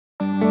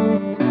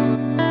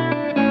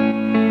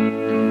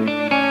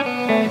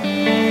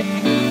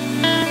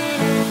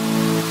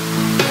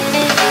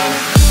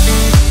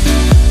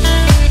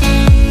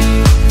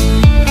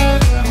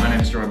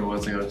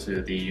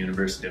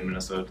University of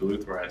Minnesota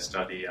Duluth, where I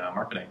study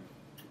marketing.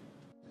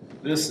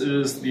 This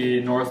is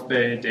the North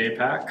Bay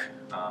Daypack.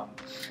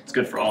 It's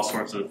good for all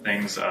sorts of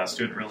things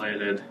student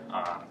related.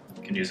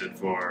 You can use it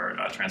for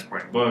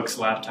transporting books,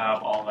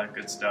 laptop, all that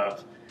good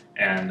stuff.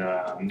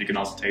 And you can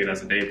also take it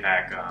as a day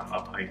pack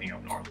up hiking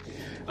up north.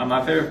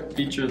 My favorite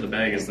feature of the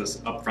bag is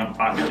this up front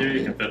pocket here.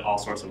 You can fit all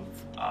sorts of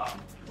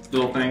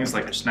little things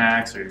like your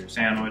snacks or your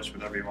sandwich,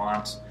 whatever you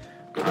want.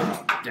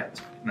 Yeah,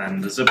 and then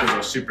the zippers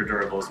are super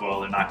durable as well.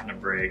 They're not going to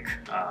break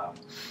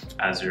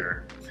as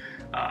you're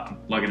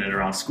lugging it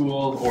around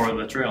school or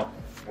the trail.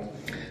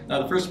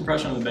 Now, the first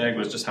impression of the bag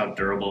was just how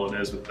durable it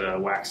is with the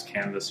waxed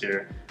canvas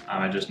here.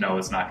 I just know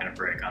it's not going to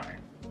break on me.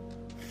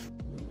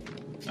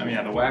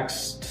 Yeah, the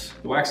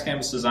waxed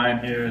canvas design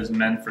here is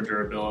meant for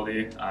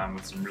durability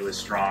with some really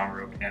strong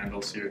rope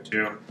handles here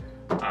too.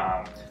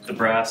 The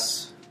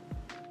brass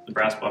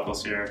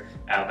buckles here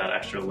add that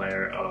extra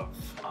layer of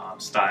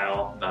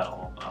style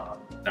that'll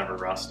never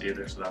rust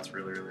either, so that's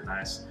really, really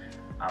nice.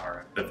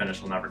 Or the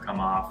finish will never come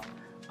off.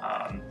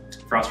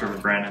 Frost River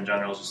brand in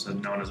general is just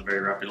known as a very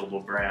reputable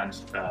brand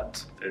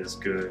that is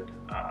good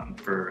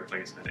for,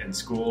 like I said, in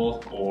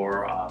school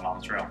or on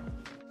the trail.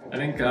 I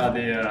think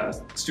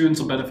the students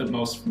will benefit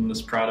most from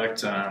this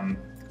product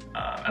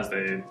as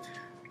they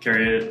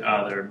carry it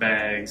their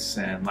bags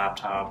and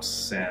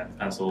laptops and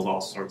pencils,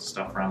 all sorts of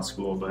stuff around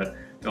school, but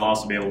they'll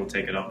also be able to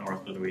take it up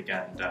north for the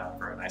weekend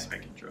for a nice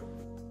hiking trip.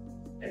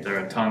 There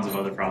are tons of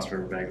other Frost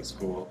River bags at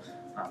school.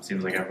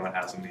 Seems like everyone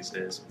has them these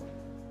days.